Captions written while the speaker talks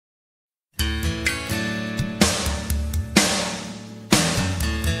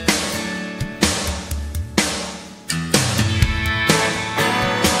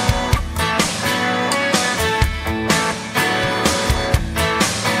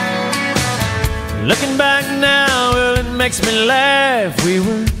Looking back now, well, it makes me laugh. We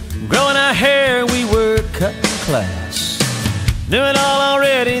were growing our hair, we were cutting class. Knew it all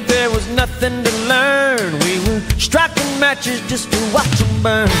already, there was nothing to learn. We were striking matches just to watch them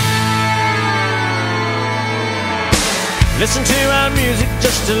burn. Listen to our music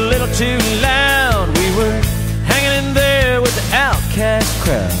just a little too loud. We were hanging in there with the outcast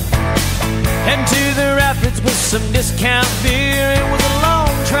crowd. Heading to the rapids with some discount beer. It was a long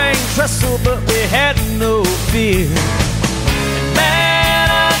train trestle, but we had no fear. And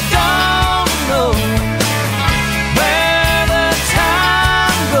man, I don't know where the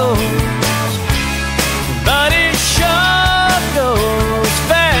time goes, but it sure goes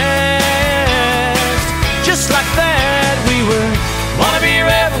fast. Just like that, we were wannabe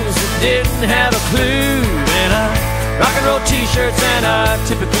rebels that didn't have a clue. And our rock and roll t-shirts and our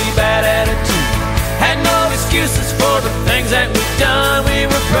typically bad attitude had no excuses for the things that we've done. We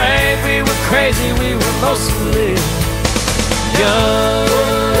were brave, we were crazy, we were mostly young.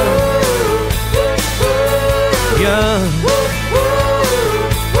 Young.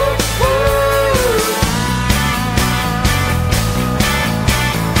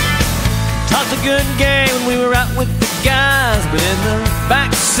 Talked a good game when we were out with the guys, but in the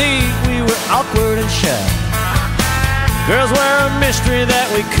back seat we were awkward and shy. Girls were a mystery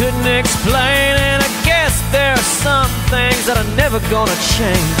that we couldn't explain, and I guess there are some things that are never gonna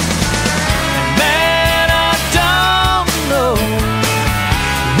change. And man, I don't know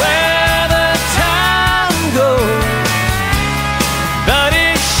where the time goes, but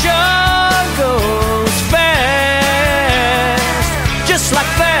it sure goes fast. Just like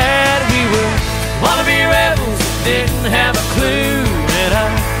that, we were wannabe rebels that didn't have a clue. And our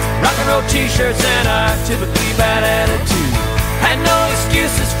rock and roll t-shirts and our typically bad attitude had no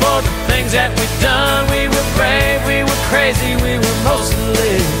excuses for the things that we've done. We were brave, we were crazy, we were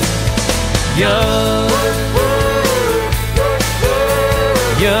mostly young.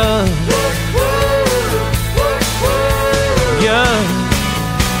 Young. Young.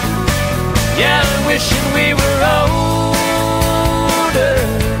 Yeah, wishing we were older.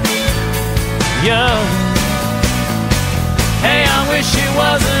 Young. Hey, I wish it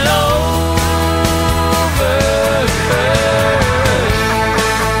wasn't over.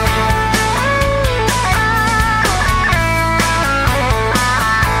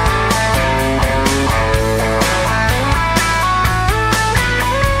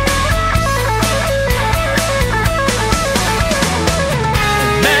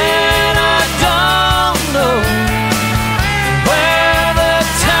 Man, I don't know where the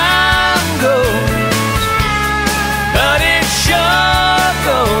time goes, but it sure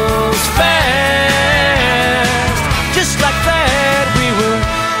goes fast. Just like that, we were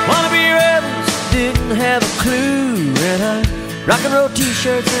wannabe rebels, didn't have a clue. And our rock and roll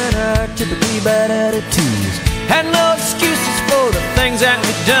t-shirts and our typically bad attitudes had no excuses for the things that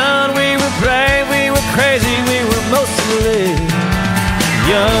we'd done. We were brave, we were crazy, we were mostly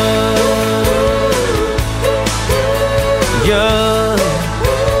young. Young.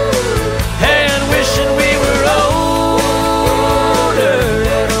 Hey, and wishing we were older,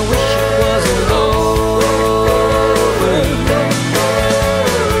 and I wish it wasn't over.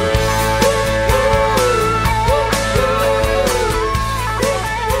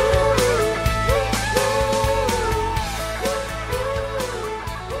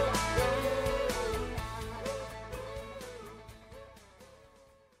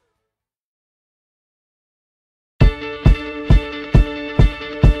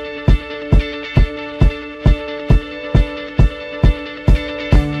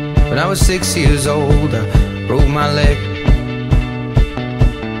 When I was 6 years old, I broke my leg.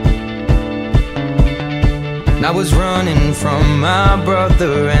 And I was running from my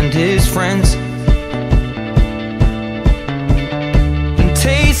brother and his friends, and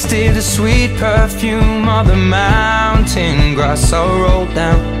tasted the sweet perfume of the mountain grass I rolled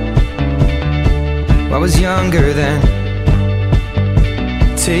down. I was younger then.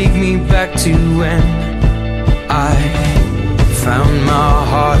 Take me back to when I found my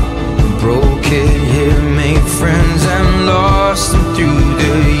heart, broke it here, made friends and lost them through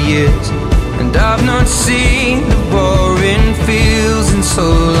the years. And I've not seen the boring fields in so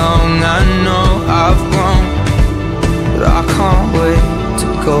long. I know I've grown, but I can't wait to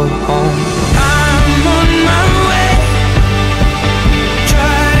go home. I'm on my way,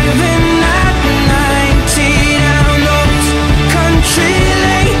 driving at 90 down those country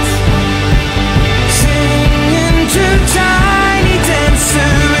lanes, singing to Tiny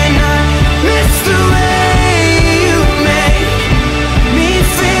Dancer. And I miss the way you make me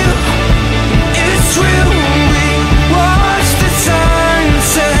feel. It's real. We watch the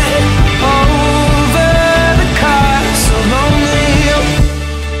sunset.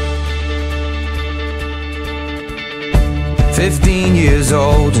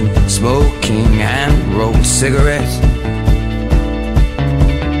 cigarettes,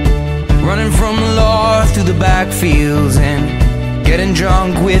 running from the law through the backfields and getting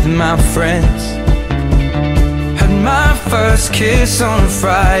drunk with my friends. Had my first kiss on a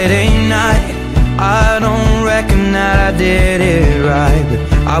Friday night. I don't reckon that I did it right, but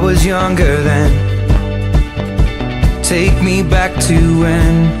I was younger then. Take me back to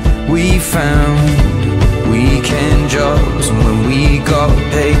when we found weekend jobs, and when we got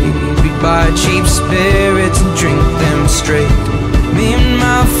paid, we'd buy cheap spirits and drink them straight. Me and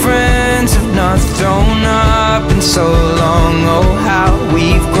my friends have not thrown up in so long. Oh, how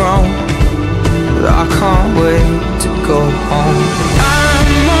we've grown, but I can't wait to go home.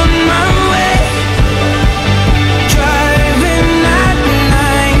 I'm on my way, driving at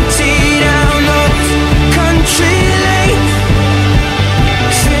 90 down those country lanes,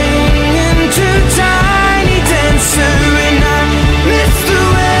 singing to Tiny Dancer, and I miss the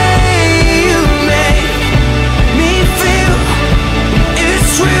way you make me feel.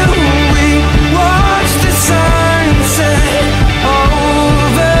 It's real when we watch the sunset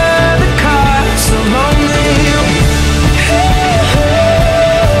over the castle on the hill.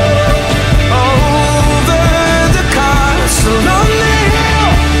 Over the castle on the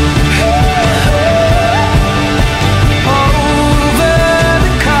hill. Over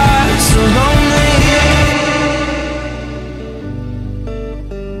the castle on the hill.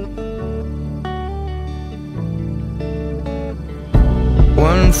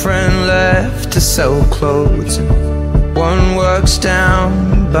 One friend left to sell clothes, and one works down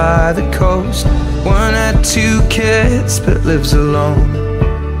by the coast. One had 2 kids but lives alone.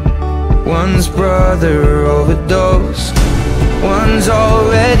 One's brother overdosed. One's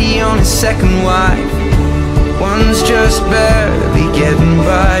already on his second wife. One's just barely getting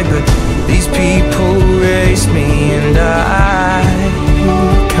by, but these people raised me, and I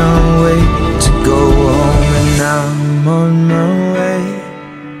can't wait to go home. And I'm on my way.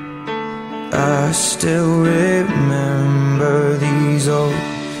 I still remember these old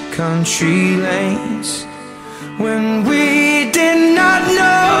country lanes when we did not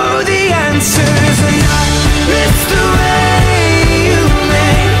know the answers, and I miss the way you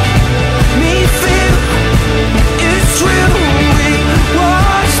make me feel. It's real when we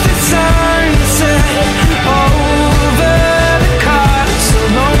watch the sunset over the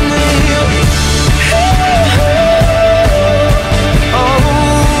castle on the hill.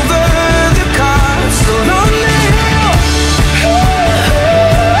 Over the castle on the hill.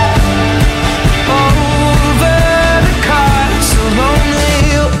 Over the castle on the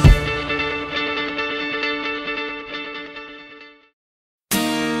hill.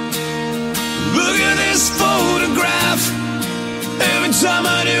 Look at this photograph. Every time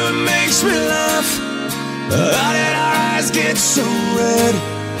I do, it makes me laugh. How did our eyes get so red?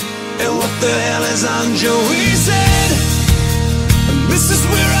 And what the hell is Angelo? He said, this is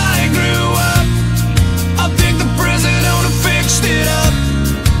where I grew up. I think the president have fixed it up.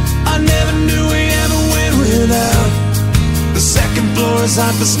 I never knew we ever went without. The second floor is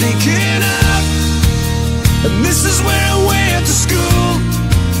hot for sneaking out. And this is where I went to school.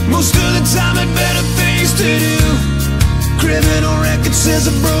 Most of the time had better things to do. Criminal record says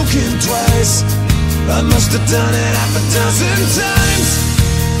I've broken twice. I must have done it half a dozen times.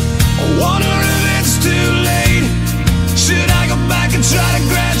 I wonder if it's too late. Should I go back and try to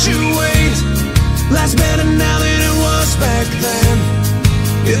graduate? Life's better now than it was back then.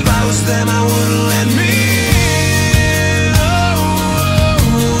 If I was them, I wouldn't let me in.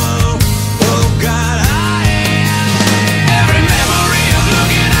 Oh God, every memory of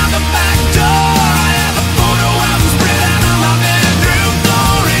looking out the back door. I have a photo album spread out on my bedroom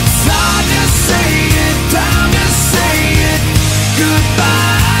floor. It's hard to say it, time to say it.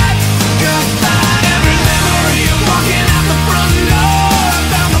 Goodbye, goodbye. Every memory of walking out the front door. I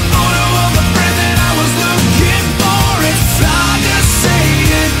found the photo of the friend that I was looking for. It's hard to say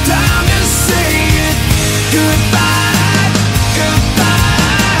it, time to say it. Goodbye, goodbye.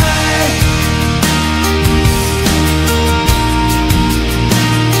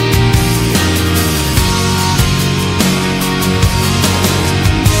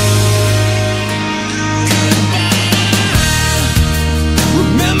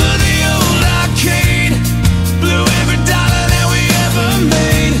 Remember the old arcade? Blew every dollar that we ever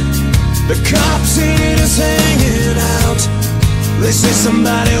made. The cops hated us hanging out. They say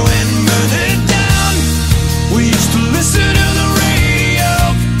somebody went and burned it down. We used to listen to the radio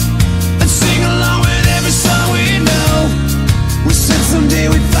and sing along with every song we know. We said someday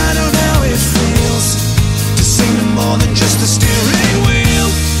we'd find out how it feels to sing to more than just a steering wheel.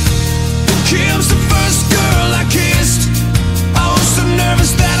 Kim's the first girl I kissed. I was so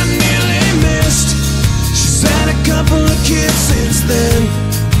nervous that I nearly missed. She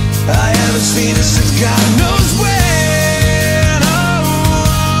seen it since God knows when.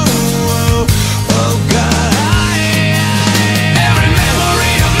 Oh God, every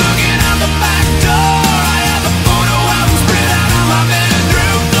memory of looking out the back door. I have a photo album spread out on my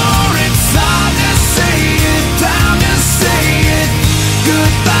bedroom floor. It's hard to say it, time to say it,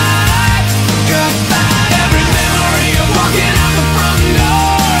 goodbye, goodbye. Every memory of walking out the front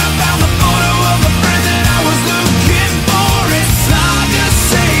door. I found the photo of a friend that I was looking for. It's hard to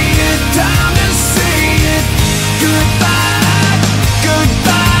say it, time to say it, goodbye,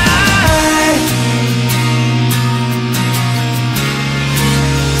 goodbye.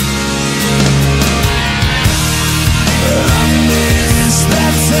 I miss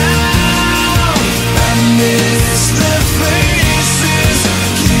that town, I miss the faces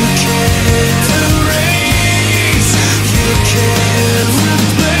you can't erase, you can't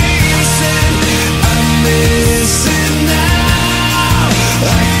replace it. I miss it now,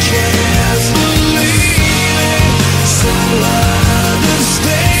 I can't believe it. So hard to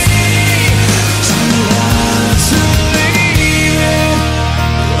stay, too hard to leave it.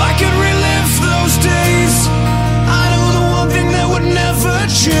 I could relive those days. I know the one thing that would never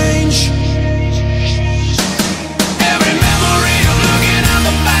change. Every memory of looking out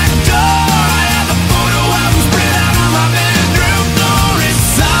the back door. I have a photo album spread out on my bedroom floor.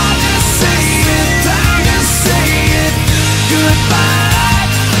 It's hard to say it, time to say it, goodbye,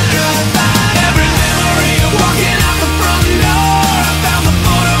 goodbye. Every memory of walking out the front door. I found the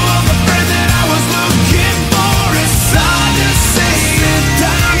photo of a friend that I was looking for. It's hard to say it,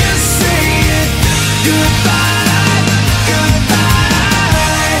 time to say it, goodbye, goodbye.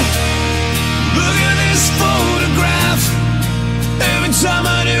 Look at this photograph. Every time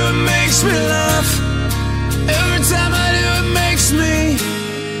I do it makes me laugh. Every time I do it makes me.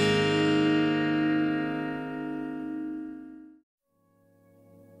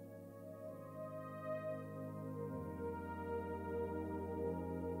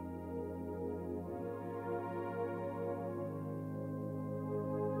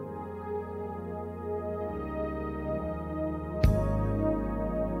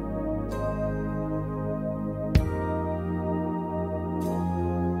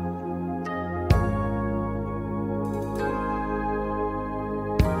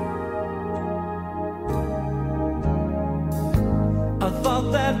 I thought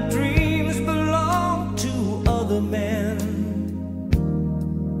that dreams belonged to other men,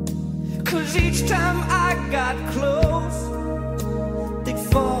 'cause each time I got close, they'd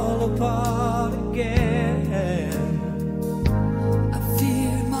fall apart again. I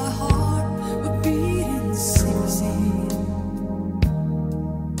feared my heart would beat in sympathy.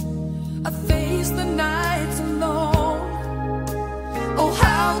 I faced the nights alone. Oh,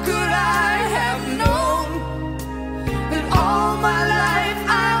 how could I have known that all my life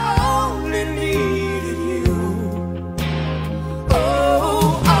I only needed you? Oh,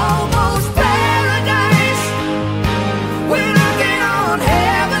 almost paradise. We're knocking on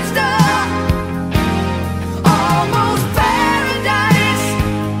heaven's door. Almost paradise.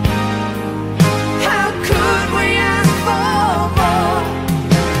 How could we ask for more?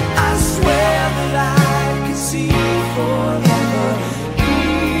 I swear that I could see forever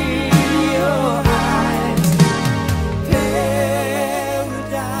in your eyes. Paradise.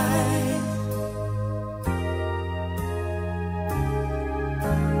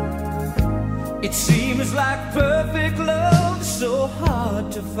 It seems like perfect love is so hard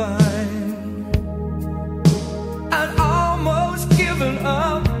to find. I'd almost given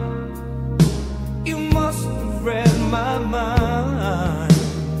up. You must have read my mind.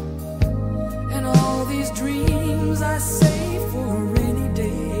 And all these dreams I save for a rainy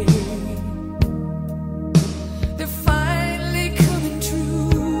day, they're finally coming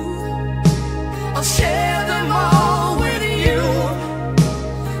true. I'll share them all with you,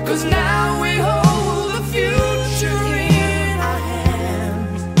 'cause now we hold the future in our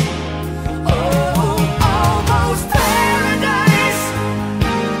hands.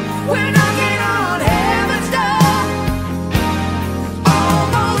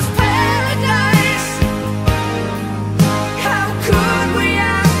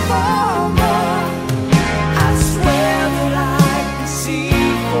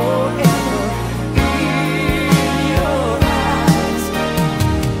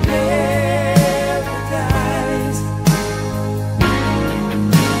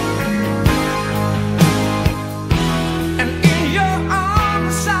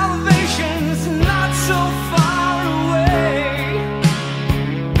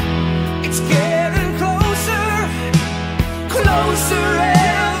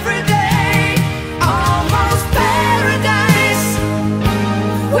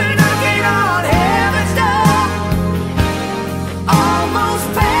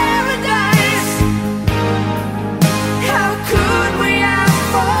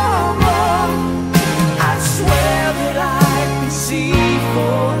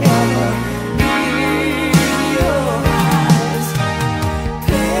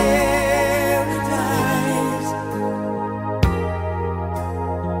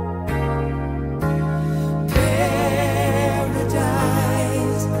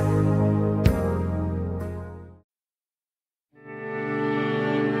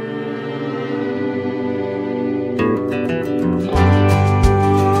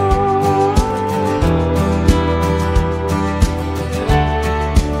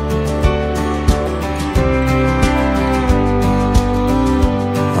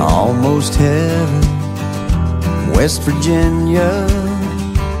 almost heaven. West Virginia,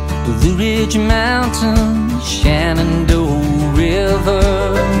 the Blue Ridge Mountains, Shenandoah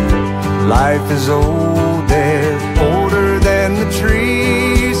River. Life is old there, older than the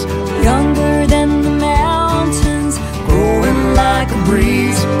trees, younger than the mountains, growing like a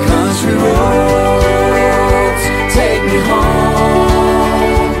breeze. Country roads take me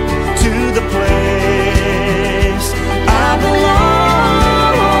home to the place I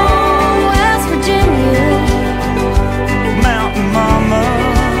belong. West Virginia, Mountain Mama,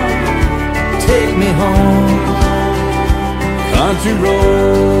 take me home. Country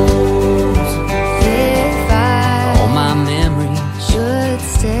roads. if I All my memories, should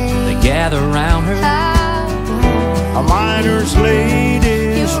stay, they gather round her. I A miner's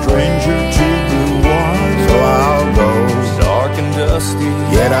lady, stranger to blue water. So I'll go, dark and dusty,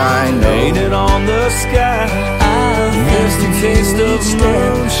 yet I know, painted on the sky, misty taste of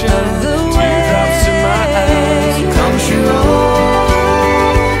moonshine, teardrops in my eyes. Country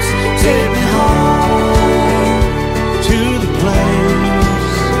roads take me home to the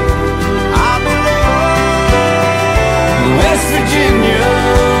place I belong. West Virginia,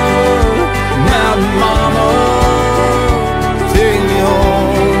 Mountain Mama, take me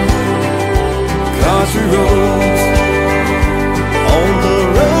home. Country roads, on the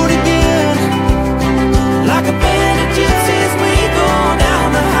road again, like a band of gypsies we go down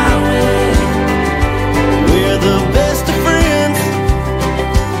the highway. We're the best of friends,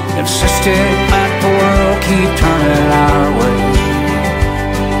 insisted that the world keep turning our way,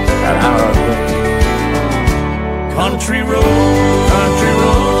 our way. Country road,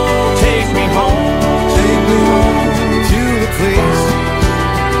 take me home to the place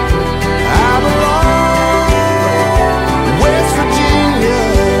I belong. West Virginia,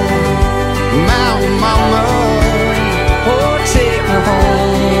 Mountain Mama, oh, take me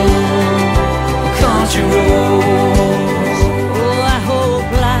home. Country roads. Oh, I hope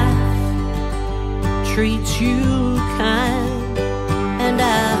life treats you kind, and I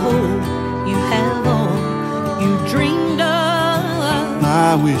hope you have all you dreamed of.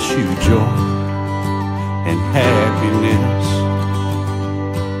 I wish you joy and happiness,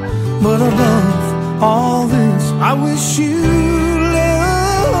 but above all this, I wish you